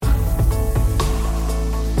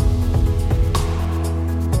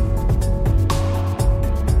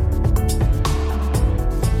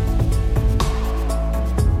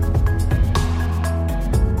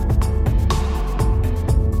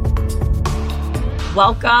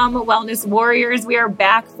Welcome, Wellness Warriors. We are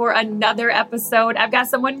back for another episode. I've got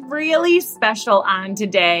someone really special on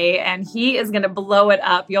today, and he is going to blow it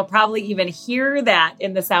up. You'll probably even hear that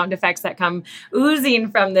in the sound effects that come oozing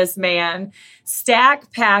from this man.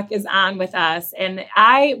 Stackpack is on with us, and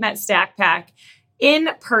I met Stackpack in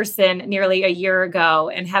person nearly a year ago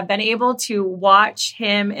and have been able to watch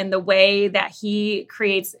him in the way that he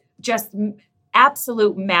creates just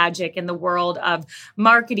absolute magic in the world of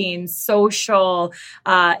marketing, social,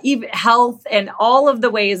 even health, and all of the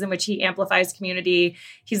ways in which he amplifies community.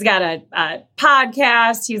 He's got a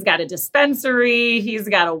podcast, he's got a dispensary, he's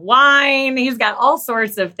got a wine, he's got all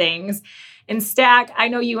sorts of things. And Stack, I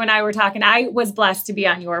know you and I were talking. I was blessed to be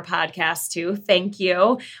on your podcast too. Thank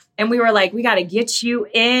you. And we were like, we got to get you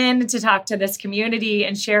in to talk to this community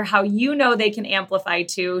and share how you know they can amplify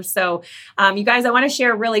too. So you guys, I want to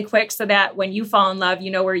share really quick so that when you fall in love,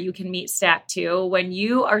 you know where you can meet Stack too. When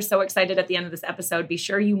you are so excited at the end of this episode, be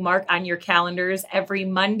sure you mark on your calendars every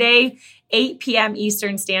Monday, 8 p.m.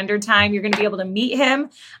 Eastern Standard Time. You're going to be able to meet him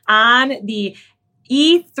on the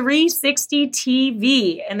E360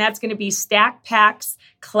 TV, and that's going to be Stackpack's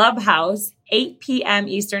Clubhouse, 8 p.m.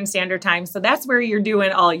 Eastern Standard Time. So that's where you're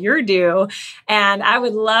doing all your do. And I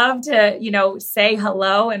would love to, say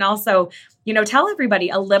hello and also, tell everybody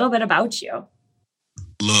a little bit about you.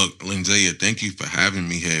 Look, Lindsay, thank you for having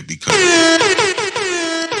me here because this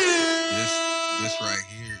right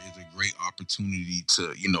here is a great opportunity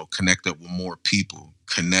to, connect up with more people,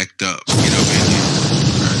 connect up,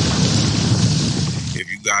 If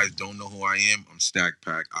you guys don't know who I am, I'm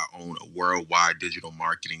Stackpack. I own a worldwide digital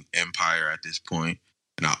marketing empire at this point,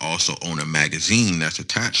 and I also own a magazine that's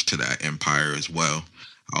attached to that empire as well.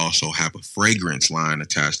 I also have a fragrance line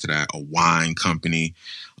attached to that, a wine company.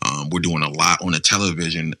 We're doing a lot on the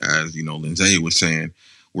television, as Lindsay was saying.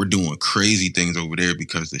 We're doing crazy things over there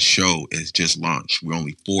because the show is just launched. We're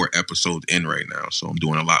only 4 episodes in right now, so I'm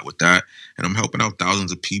doing a lot with that, and I'm helping out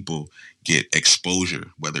thousands of people get exposure,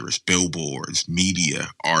 whether it's billboards, media,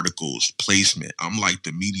 articles, placement. I'm like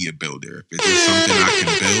the media builder. If there's something I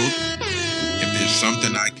can build, if there's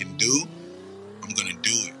something I can do, I'm going to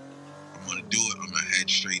do it. I'm going to do it. I'm going to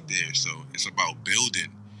head straight there. So it's about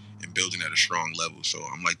building and building at a strong level. So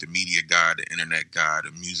I'm like the media guy, the internet guy,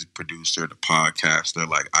 the music producer, the podcaster.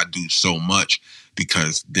 Like, I do so much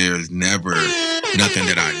because there's never nothing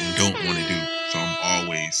that I don't want to do. So I'm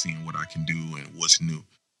always seeing what I can do and what's new.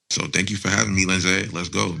 So thank you for having me, Lindsay. Let's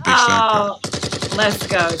go. Big Stack. Let's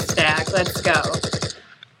go, Stack. Let's go.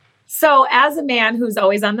 So as a man who's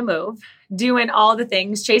always on the move, doing all the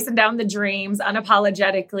things, chasing down the dreams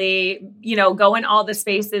unapologetically, going all the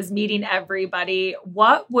spaces, meeting everybody,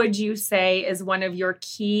 what would you say is one of your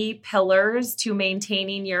key pillars to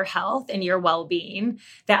maintaining your health and your well-being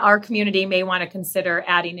that our community may want to consider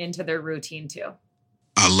adding into their routine too?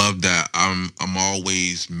 I love that. I'm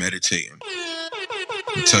always meditating.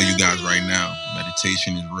 I'll tell you guys right now,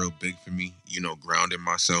 meditation is real big for me, grounding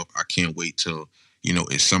myself. I can't wait till,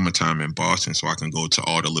 it's summertime in Boston so I can go to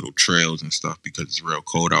all the little trails and stuff because it's real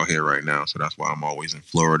cold out here right now. So that's why I'm always in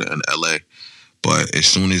Florida and LA. But as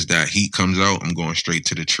soon as that heat comes out, I'm going straight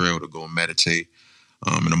to the trail to go meditate.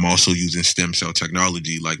 And I'm also using stem cell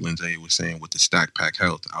technology, like Lindsay was saying, with the Stackpack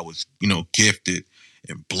Health. I was, gifted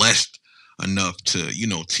and blessed enough to,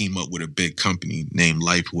 team up with a big company named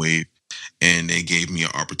LifeWave. And they gave me an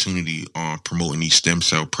opportunity on promoting these stem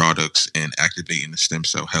cell products and activating the stem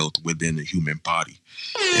cell health within the human body.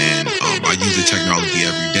 And I use the technology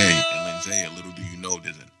every day. And Lindsay, little do you know,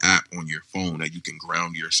 there's an app on your phone that you can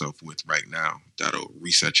ground yourself with right now. That'll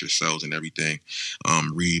reset your cells and everything,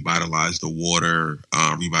 revitalize the water,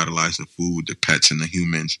 revitalize the food, the pets and the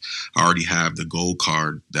humans. I already have the gold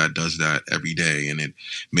card that does that every day, and it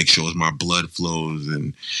makes sure my blood flows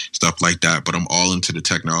and stuff like that. But I'm all into the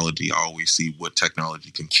technology. I always see what technology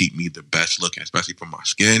can keep me the best looking, especially for my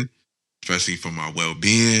skin, especially for my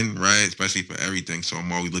well-being, right? Especially for everything. So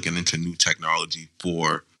I'm always looking into new technology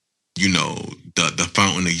for, the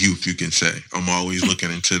fountain of youth, you can say. I'm always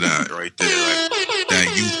looking into that right there, like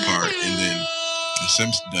that youth part. And then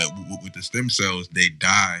with the stem cells, they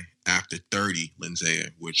die after 30, Lindsay,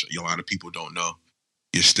 which a lot of people don't know.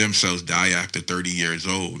 Your stem cells die after 30 years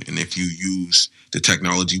old. And if you use the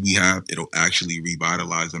technology we have, it'll actually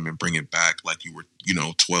revitalize them and bring it back like you were,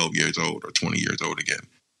 12 years old or 20 years old again.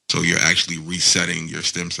 So you're actually resetting your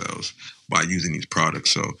stem cells by using these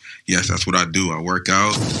products. So yes, that's what I do. I work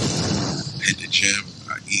out, hit the gym,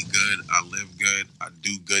 I eat good, I live good, I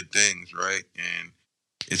do good things, right? And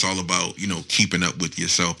it's all about, keeping up with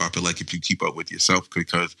yourself. I feel like if you keep up with yourself,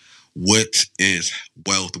 because what is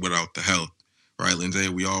wealth without the health, right, Lindsay?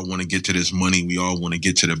 We all want to get to this money. We all want to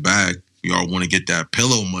get to the bag. We all want to get that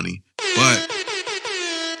pillow money, but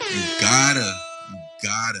you gotta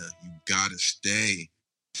stay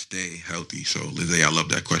healthy. So Lizzie, I love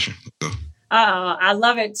that question. So. Oh, I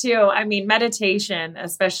love it too. I mean, meditation,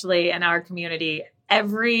 especially in our community,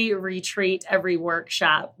 every retreat, every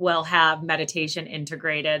workshop will have meditation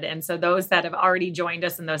integrated. And so those that have already joined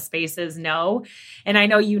us in those spaces know, and I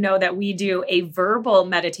know you know that we do a verbal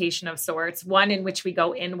meditation of sorts, one in which we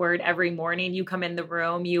go inward every morning. You come in the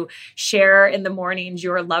room, you share in the mornings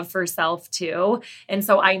your love for self too. And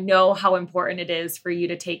so I know how important it is for you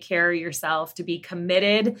to take care of yourself, to be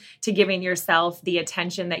committed to giving yourself the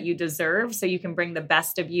attention that you deserve so you can bring the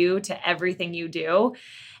best of you to everything you do.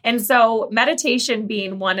 And so meditation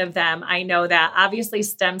being one of them, I know that obviously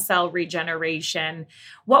stem cell regeneration.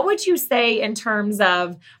 What would you say in terms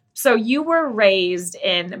of, so you were raised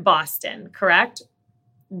in Boston, correct?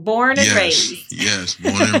 Born and raised. Yes,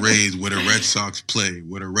 born and raised where the Red Sox play,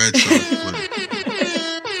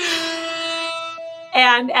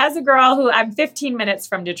 And as a girl who, I'm 15 minutes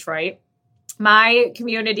from Detroit, my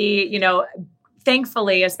community,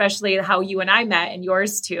 thankfully, especially how you and I met and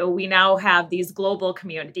yours too, we now have these global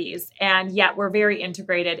communities, and yet we're very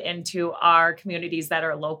integrated into our communities that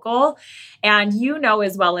are local. And you know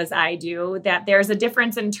as well as I do that there's a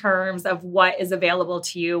difference in terms of what is available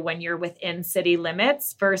to you when you're within city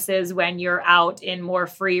limits versus when you're out in more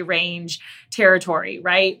free range territory,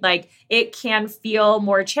 right? Like it can feel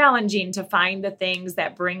more challenging to find the things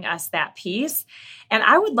that bring us that peace. And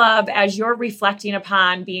I would love, as you're reflecting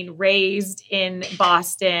upon being raised in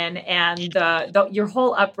Boston and your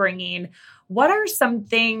whole upbringing, what are some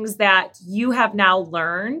things that you have now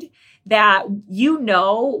learned that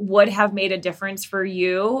would have made a difference for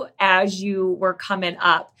you as you were coming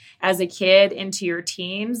up as a kid into your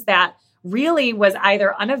teens that really was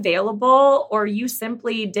either unavailable or you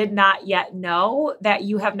simply did not yet know that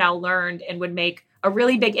you have now learned and would make a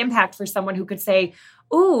really big impact for someone who could say,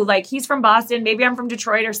 ooh, like he's from Boston, maybe I'm from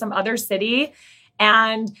Detroit or some other city.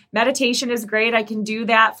 And meditation is great. I can do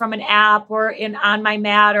that from an app or on my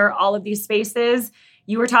mat or all of these spaces.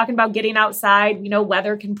 You were talking about getting outside,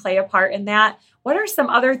 weather can play a part in that. What are some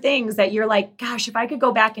other things that you're like, gosh, if I could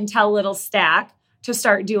go back and tell little Stack to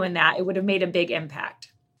start doing that, it would have made a big impact?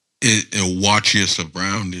 And watch your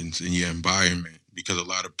surroundings and your environment, because a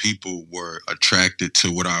lot of people were attracted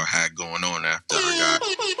to what I had going on after I got,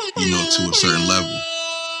 to a certain level.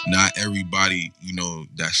 Not everybody,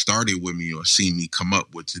 that started with me or seen me come up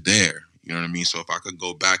what's there. You know what I mean? So if I could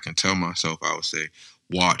go back and tell myself, I would say,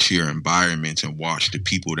 watch your environment and watch the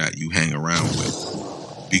people that you hang around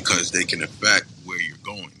with, because they can affect where you're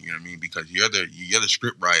going. You know what I mean? Because you're the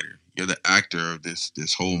script writer. You're the actor of this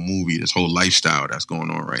whole movie, this whole lifestyle that's going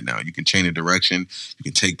on right now. You can change the direction. You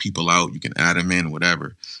can take people out. You can add them in,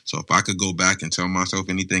 whatever. So if I could go back and tell myself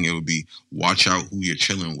anything, it would be watch out who you're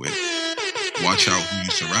chilling with. Watch out who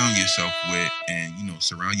you surround yourself with, and,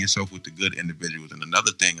 surround yourself with the good individuals. And another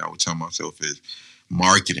thing I would tell myself is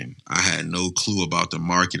marketing. I had no clue about the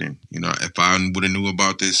marketing. If I would have knew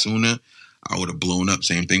about this sooner, I would have blown up.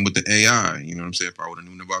 Same thing with the AI. You know what I'm saying? If I would have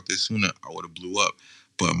known about this sooner, I would have blew up.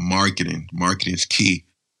 But marketing is key.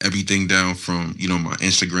 Everything down from, my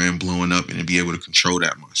Instagram blowing up and to be able to control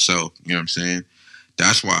that myself. You know what I'm saying?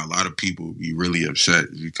 That's why a lot of people be really upset,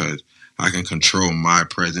 because I can control my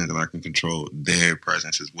presence and I can control their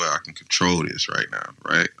presence as well. I can control this right now,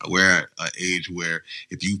 right? We're at an age where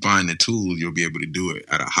if you find the tools, you'll be able to do it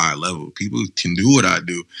at a high level. People can do what I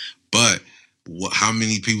do, but how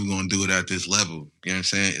many people going to do it at this level? You know what I'm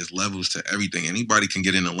saying? It's levels to everything. Anybody can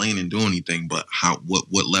get in a lane and do anything, but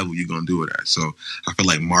what level you going to do it at? So I feel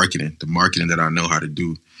like the marketing that I know how to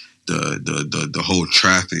do, the whole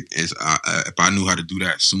traffic is, if I knew how to do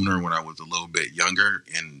that sooner when I was a little bit younger,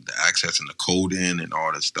 and the access and the coding and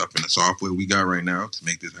all the stuff and the software we got right now to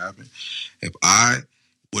make this happen, if I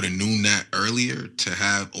would have known that earlier to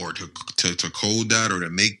have, or to code that, or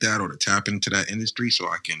to make that, or to tap into that industry so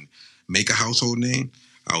I can make a household name,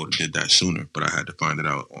 I would have did that sooner. But I had to find it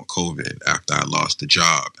out on COVID after I lost the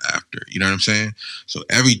job after, you know what I'm saying? So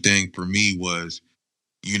everything for me was,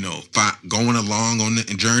 going along on the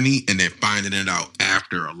journey and then finding it out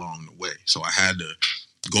after along the way. So I had to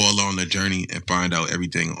go along the journey and find out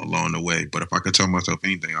everything along the way. But if I could tell myself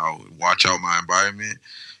anything, I would watch out my environment,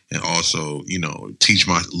 and also,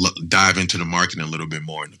 dive into the marketing a little bit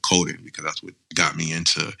more in the coding, because that's what got me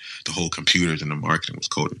into the whole computers and the marketing was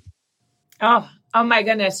coding. Oh my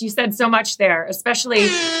goodness. You said so much there, especially,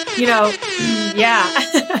 yeah,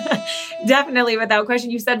 definitely without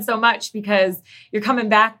question. You said so much, because you're coming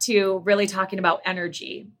back to really talking about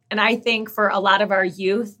energy. And I think for a lot of our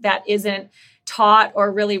youth, that isn't taught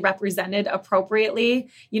or really represented appropriately.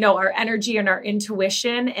 Our energy and our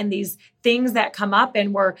intuition and these things that come up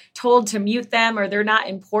and we're told to mute them, or they're not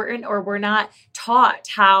important, or we're not taught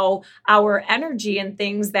how our energy and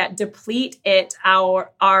things that deplete it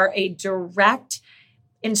are a direct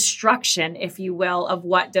instruction, if you will, of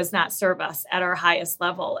what does not serve us at our highest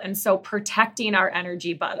level. And so protecting our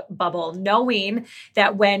energy bubble, knowing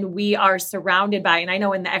that when we are surrounded by, and I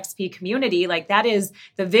know in the XP community, like that is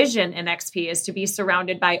the vision in XP, is to be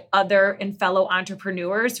surrounded by other and fellow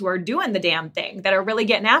entrepreneurs who are doing the damn thing, that are really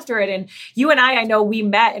getting after it. And you and I know we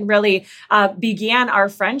met and really began our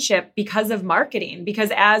friendship because of marketing,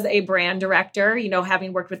 because as a brand director,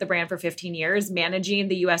 having worked with the brand for 15 years, managing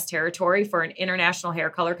the US territory for an international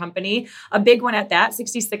hair color company, a big one at that,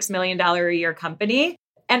 $66 million a year company.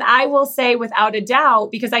 And I will say without a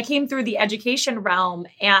doubt, because I came through the education realm,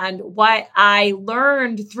 and what I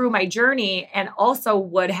learned through my journey and also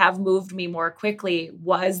would have moved me more quickly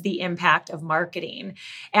was the impact of marketing.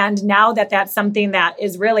 And now that that's something that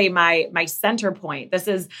is really my center point, this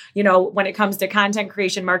is, when it comes to content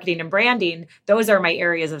creation, marketing, and branding, those are my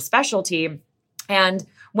areas of specialty. And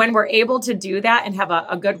when we're able to do that and have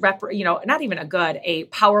a good a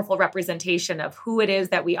powerful representation of who it is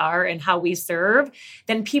that we are and how we serve,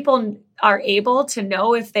 then people are able to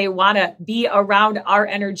know if they want to be around our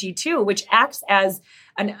energy too, which acts as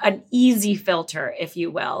an easy filter, if you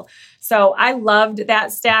will. So I loved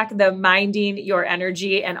that, Stack, the minding your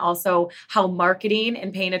energy, and also how marketing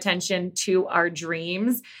and paying attention to our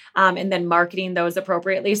dreams, and then marketing those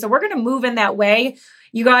appropriately. So we're going to move in that way.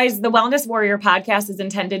 You guys, the Wellness Warrior podcast is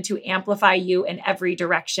intended to amplify you in every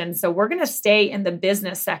direction. So we're going to stay in the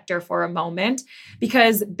business sector for a moment,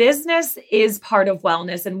 because business is part of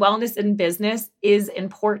wellness, and wellness in business is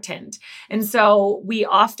important. And so we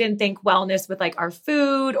often think wellness with like our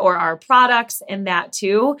food or our products and that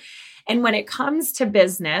too. And when it comes to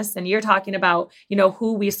business, and you're talking about,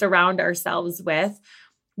 who we surround ourselves with,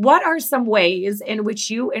 what are some ways in which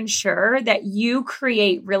you ensure that you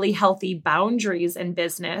create really healthy boundaries in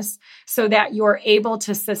business so that you're able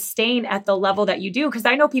to sustain at the level that you do? Because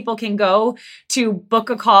I know people can go to book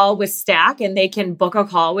a call with Stack, and they can book a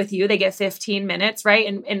call with you. They get 15 minutes, right?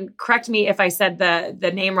 And correct me if I said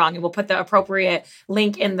the name wrong, and we'll put the appropriate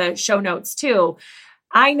link in the show notes too.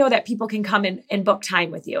 I know that people can come in and book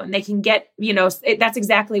time with you, and they can get, that's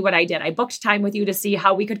exactly what I did. I booked time with you to see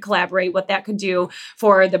how we could collaborate, what that could do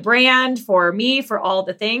for the brand, for me, for all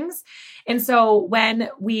the things. And so when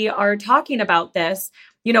we are talking about this,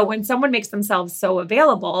 when someone makes themselves so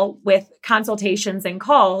available with consultations and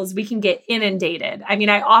calls, we can get inundated. I mean,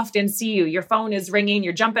 I often see your phone is ringing,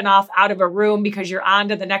 you're jumping off out of a room because you're on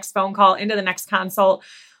to the next phone call, into the next consult.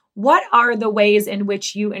 What are the ways in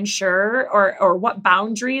which you ensure, or what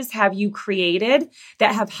boundaries have you created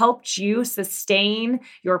that have helped you sustain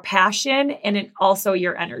your passion and also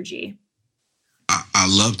your energy? I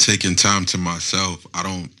love taking time to myself. I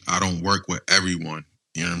don't work with everyone.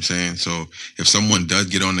 You know what I'm saying? So if someone does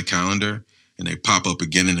get on the calendar and they pop up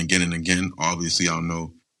again and again and again, obviously I'll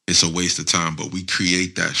know it's a waste of time. But we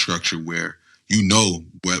create that structure where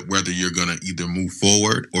whether you're going to either move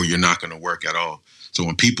forward or you're not going to work at all. So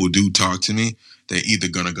when people do talk to me, they're either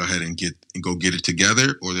going to go ahead and get it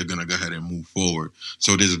together, or they're going to go ahead and move forward.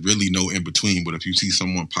 So there's really no in between. But if you see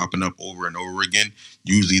someone popping up over and over again,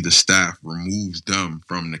 usually the staff removes them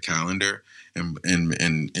from the calendar, and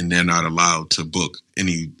they're not allowed to book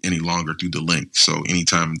any longer through the link. So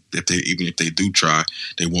anytime even if they do try,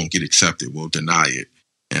 they won't get accepted. We'll deny it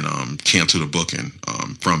and cancel the booking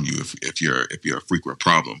from you if you're a frequent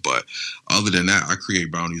problem. But other than that, I create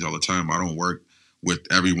boundaries all the time. I don't work with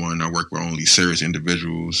everyone. I work with only serious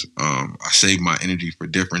individuals. I save my energy for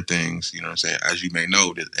different things. You know what I'm saying? As you may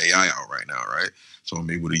know, there's AI out right now, right? So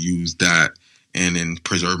I'm able to use that and then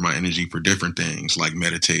preserve my energy for different things, like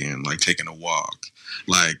meditating, like taking a walk,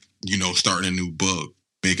 like, starting a new book,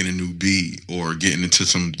 making a new beat, or getting into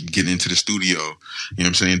the studio, you know what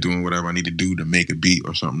I'm saying? Doing whatever I need to do to make a beat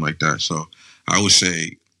or something like that. So I would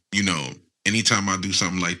say, anytime I do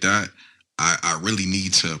something like that, I really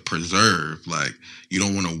need to preserve. Like, you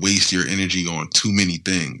don't want to waste your energy on too many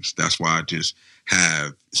things. That's why I just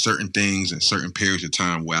have certain things and certain periods of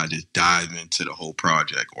time where I just dive into the whole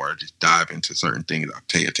project, or I just dive into certain things I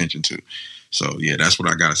pay attention to. So yeah, that's what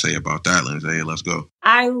I got to say about that, Lindsay. Let's go.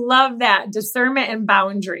 I love that. Discernment and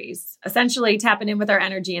boundaries, essentially tapping in with our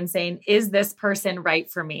energy and saying, is this person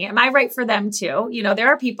right for me? Am I right for them too? There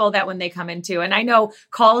are people that when they come into, and I know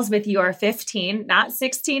calls with you are 15, not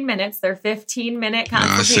 16 minutes. They're 15-minute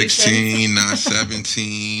consultations. Not 16, not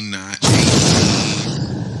 17, not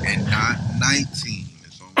 18, and not 19.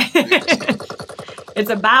 It's only 15. It's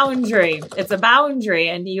a boundary. It's a boundary.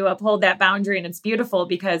 And you uphold that boundary. And it's beautiful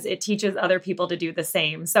because it teaches other people to do the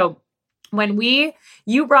same. So when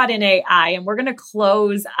you brought in AI, and we're going to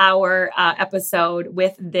close our episode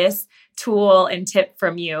with this tool and tip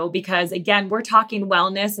from you, because again, we're talking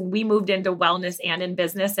wellness and we moved into wellness and in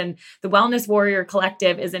business, and the Wellness Warrior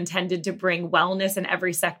Collective is intended to bring wellness in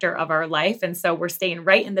every sector of our life. And so we're staying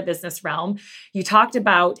right in the business realm. You talked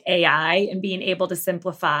about AI and being able to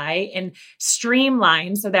simplify and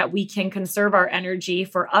streamline so that we can conserve our energy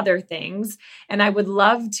for other things. And I would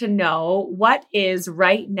love to know what is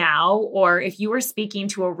right now, or if you were speaking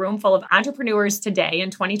to a room full of entrepreneurs today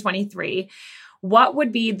in 2023, what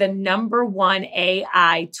would be the number one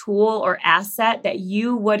AI tool or asset that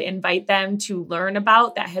you would invite them to learn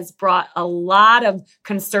about that has brought a lot of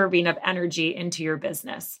conserving of energy into your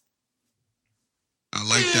business? I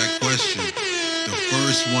like that question. The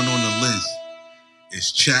first one on the list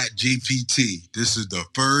is ChatGPT. This is the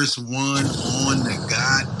first one on the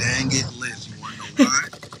god dang it list. You want to know why?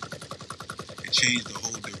 It changed the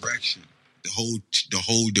whole direction. The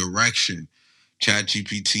whole direction.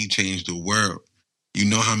 ChatGPT changed the world. You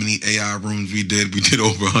know how many AI rooms we did? We did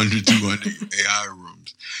over 100, 200 AI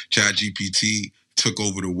rooms. ChatGPT took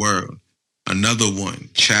over the world. Another one,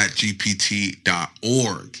 chatgpt.org.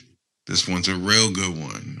 This one's a real good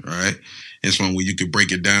one, right? It's one where you could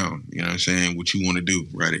break it down. You know what I'm saying? What you want to do.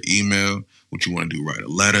 Write an email. What you want to do. Write a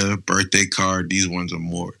letter, birthday card. These ones are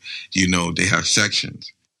more. You know, they have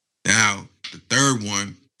sections. Now, the third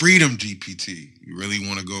one, Freedom GPT. You really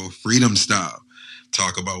want to go freedom style.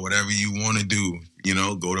 Talk about whatever you want to do. You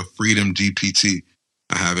know, go to Freedom GPT.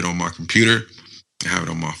 I have it on my computer. I have it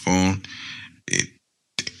on my phone.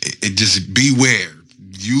 It just beware.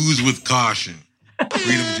 Use with caution.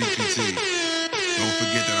 Freedom GPT. Don't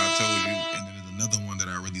forget that I told you. And then there's another one that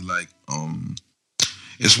I really like.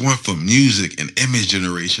 It's one for music and image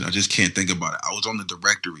generation. I just can't think about it. I was on the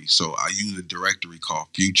directory, so I use a directory called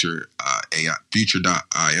Future AI,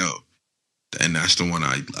 Future.io. And that's the one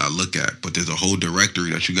I look at. But there's a whole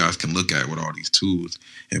directory that you guys can look at with all these tools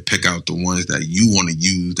and pick out the ones that you want to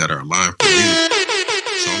use that are aligned for you.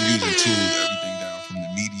 So I'm using tools, everything down from the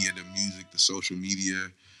media, the music, the social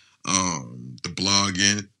media, the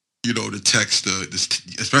blogging, you know, the text,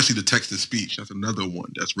 especially the text to speech. That's another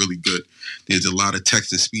one that's really good. There's a lot of text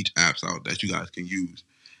to speech apps out that you guys can use.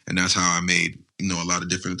 And that's how I made, you know, a lot of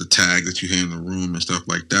different the tags that you hear in the room and stuff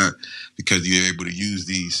like that, because you're able to use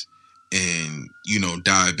these and, you know,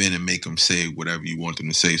 dive in and make them say whatever you want them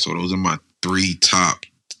to say. So those are my top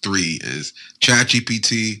three is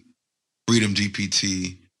ChatGPT, Freedom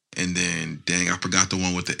GPT, and then, dang, I forgot the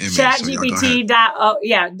one with the image. ChatGPT. But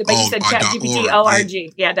you said ChatGPT .org.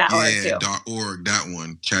 Yeah, .org too. .org, that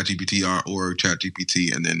one. ChatGPT.org,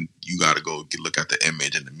 ChatGPT, and then you got to go look at the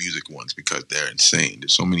image and the music ones because they're insane.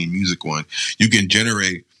 There's so many music ones. You can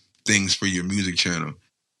generate things for your music channel.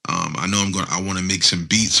 I know I want to make some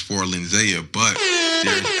beats for Lindsaya, but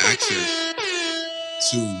there's access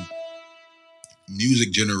to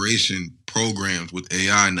music generation programs with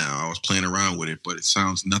AI now. I was playing around with it, but it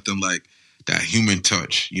sounds nothing like that human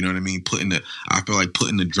touch. You know what I mean? I feel like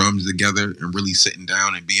putting the drums together and really sitting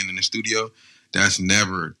down and being in the studio. That's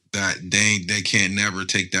never that they can't never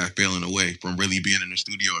take that feeling away from really being in the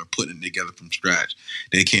studio and putting it together from scratch.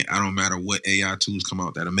 They can't. I don't matter what AI tools come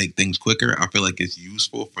out that'll make things quicker. I feel like it's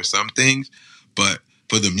useful for some things, but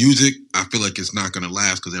for the music, I feel like it's not going to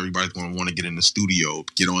last because everybody's going to want to get in the studio,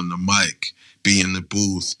 get on the mic, be in the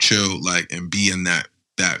booth, chill, and be in that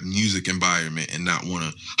music environment and not want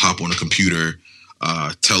to hop on a computer,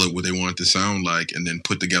 tell it what they want it to sound like, and then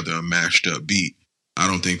put together a mashed up beat. I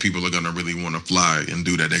don't think people are going to really want to fly and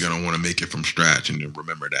do that. They're going to want to make it from scratch and then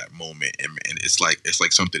remember that moment. And it's like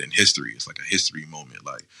something in history. It's like a history moment.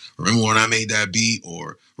 Like, remember when I made that beat,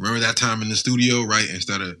 or remember that time in the studio, right?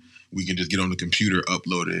 Instead of we can just get on the computer,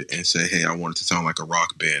 upload it, and say, hey, I want it to sound like a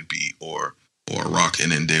rock band beat or a rock,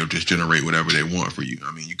 and then they'll just generate whatever they want for you.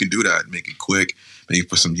 I mean, you can do that, make it quick, maybe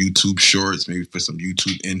for some YouTube shorts, maybe for some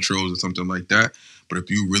YouTube intros or something like that. But if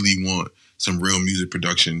you really want some real music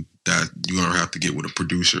production, that you're gonna have to get with a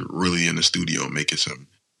producer really in the studio making some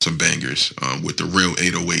bangers with the real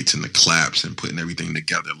 808s and the claps and putting everything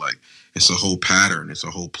together. Like, it's a whole pattern. It's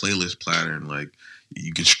a whole playlist pattern. Like,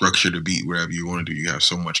 you can structure the beat wherever you want to do. You have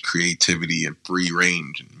so much creativity and free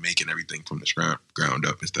range and making everything from the ground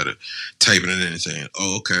up instead of typing it in and saying,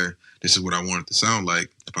 oh, okay, this is what I want it to sound like.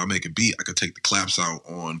 If I make a beat, I could take the claps out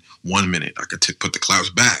on 1 minute. I could put the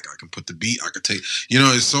claps back. I can put the beat. I could take,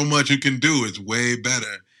 there's so much you can do. It's way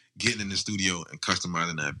better getting in the studio and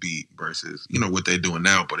customizing that beat versus, what they're doing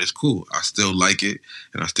now. But it's cool. I still like it,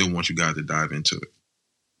 and I still want you guys to dive into it.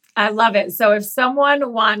 I love it. So if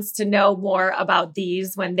someone wants to know more about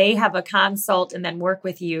these, when they have a consult and then work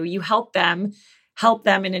with you, you help them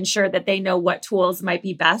and ensure that they know what tools might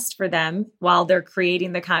be best for them while they're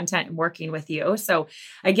creating the content and working with you. So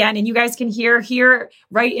again, and you guys can hear here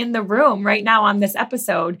right in the room right now on this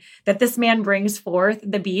episode that this man brings forth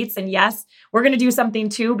the beats. And yes, we're going to do something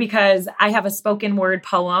too, because I have a spoken word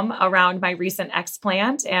poem around my recent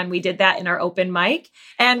explant, and we did that in our open mic.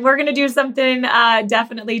 And we're going to do something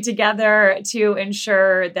definitely together to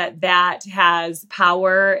ensure that that has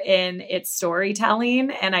power in its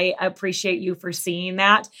storytelling. And I appreciate you for seeing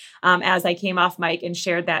that as I came off mic and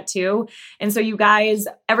shared that too. And so you guys,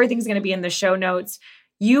 everything's going to be in the show notes.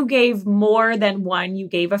 You gave more than one, you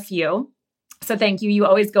gave a few. So thank you. You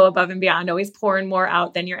always go above and beyond, always pouring more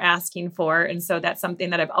out than you're asking for. And so that's something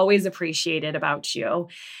that I've always appreciated about you.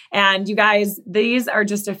 And you guys, these are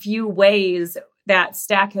just a few ways that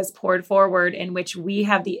Stack has poured forward in which we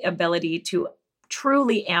have the ability to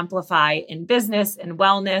truly amplify in business and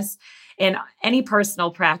wellness in any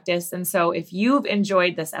personal practice. And so if you've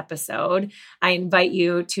enjoyed this episode, I invite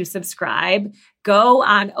you to subscribe, go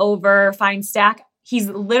on over, find Stack. He's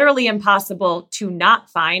literally impossible to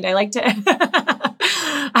not find. I like to,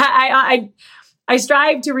 I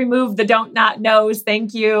strive to remove the don't not knows,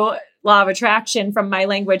 thank you, law of attraction from my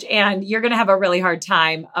language. And you're going to have a really hard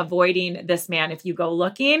time avoiding this man if you go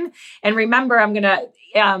looking. And remember, I'm going to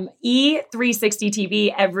E360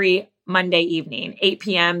 TV every Monday evening, 8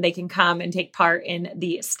 p.m. They can come and take part in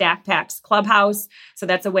the Stackpack's Clubhouse. So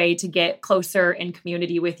that's a way to get closer in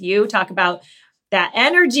community with you. Talk about that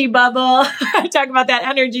energy bubble. Talk about that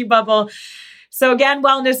energy bubble. So again,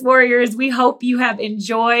 Wellness Warriors, we hope you have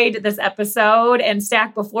enjoyed this episode. And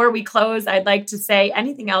Stack, before we close, I'd like to say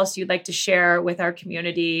anything else you'd like to share with our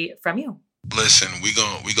community from you. Listen, we're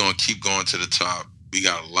gonna keep going to the top. We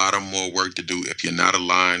got a lot of more work to do. If you're not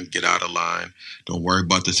aligned, get out of line. Don't worry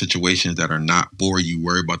about the situations that are not for you.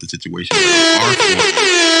 Worry about the situations that are for you.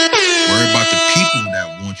 Worry about the people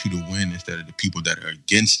that want you to win instead of the people that are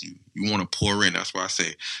against you. You want to pour in. That's why I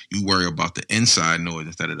say you worry about the inside noise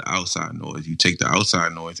instead of the outside noise. You take the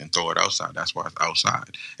outside noise and throw it outside. That's why it's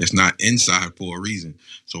outside. It's not inside for a reason.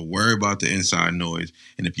 So worry about the inside noise.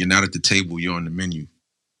 And if you're not at the table, you're on the menu.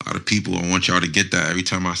 A lot of people, I want y'all to get that. Every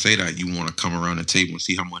time I say that, you want to come around the table and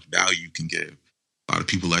see how much value you can give. A lot of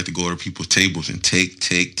people like to go to people's tables and take, but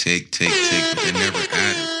they're never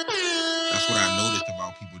adding. That's what I noticed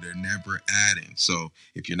about people. They're never adding. So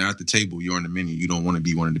if you're not at the table, you're on the menu. You don't want to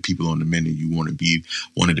be one of the people on the menu. You want to be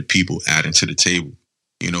one of the people adding to the table.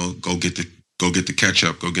 You know, go get the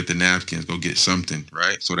ketchup, go get the napkins, go get something,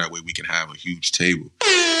 right? So that way we can have a huge table.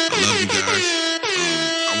 I love you guys.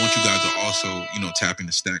 I want you guys to also, tap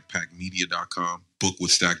into stackpackmedia.com,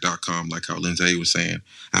 bookwithstack.com, like how Lindsay was saying.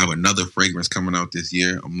 I have another fragrance coming out this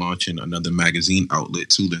year. I'm launching another magazine outlet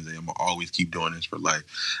too, Lindsay. I'm going to always keep doing this for life.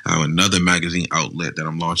 I have another magazine outlet that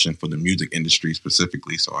I'm launching for the music industry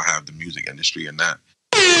specifically. So I have the music industry in that.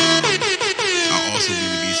 I'll also be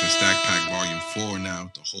releasing Stackpack Volume 4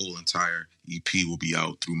 now. The whole entire EP will be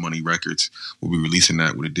out through Money Records. We'll be releasing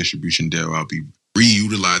that with a distribution deal. I'll be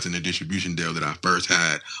reutilizing the distribution deal that I first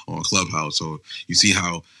had on Clubhouse. So you see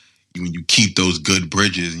how when you keep those good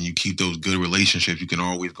bridges and you keep those good relationships, you can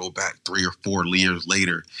always go back 3 or 4 years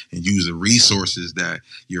later and use the resources that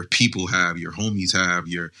your people have, your homies have,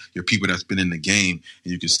 your people that's been in the game,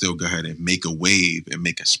 and you can still go ahead and make a wave and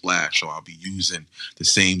make a splash. So I'll be using the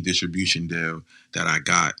same distribution deal that I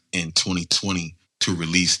got in 2020 to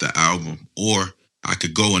release the album. Or I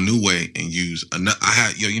could go a new way and use another.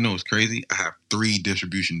 It's crazy. I have 3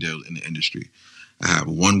 distribution deals in the industry. I have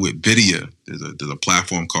one with Vidya. There's a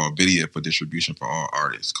platform called Vidya for distribution for all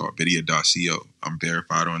artists called Vidya.co. I'm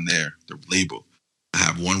verified on there, the label. I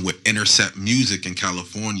have one with Intercept Music in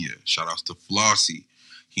California. Shout outs to Flossie.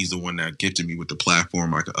 He's the one that gifted me with the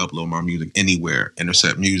platform. I could upload my music anywhere,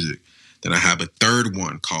 Intercept Music. Then I have a third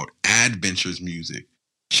one called Adventures Music.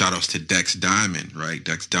 Shout outs to Dex Diamond, right?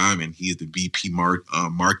 Dex Diamond, he is the VP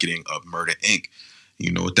marketing of Murder Inc.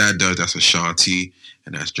 You know what that does? That's Ashanti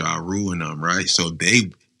and that's Ja Rule and them, right? So they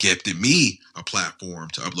gifted me a platform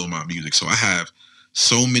to upload my music. So I have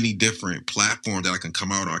so many different platforms that I can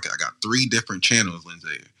come out on. I got 3 different channels,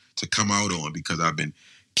 Lindsay, to come out on because I've been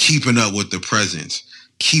keeping up with the presence,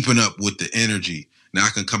 keeping up with the energy. Now I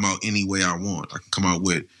can come out any way I want. I can come out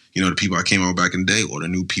with the people I came out back in the day or the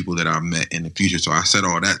new people that I've met in the future. So I said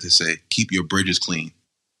all that to say, keep your bridges clean.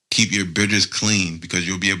 Keep your bridges clean because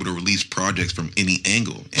you'll be able to release projects from any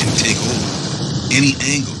angle and take over any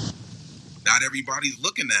angle. Not everybody's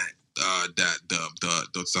looking at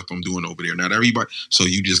the stuff I'm doing over there. Not everybody. So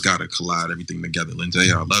you just got to collide everything together.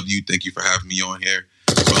 Lindsay, I love you. Thank you for having me on here.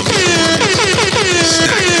 Stackpack. Let's go.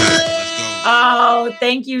 Oh,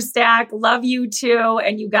 thank you, Stack. Love you too.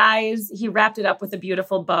 And you guys, he wrapped it up with a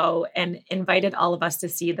beautiful bow and invited all of us to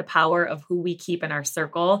see the power of who we keep in our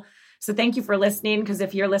circle. So thank you for listening, because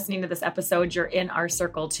if you're listening to this episode, you're in our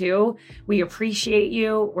circle too. We appreciate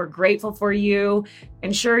you. We're grateful for you.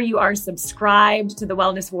 Ensure you are subscribed to the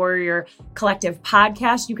Wellness Warrior Collective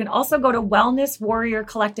podcast. You can also go to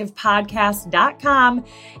wellnesswarriorcollectivepodcast.com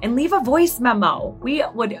and leave a voice memo. We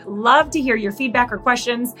would love to hear your feedback or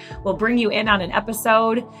questions. We'll bring you in on an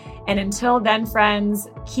episode. And until then, friends,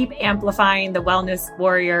 keep amplifying the Wellness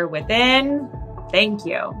Warrior within. Thank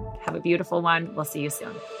you. Have a beautiful one. We'll see you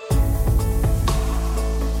soon.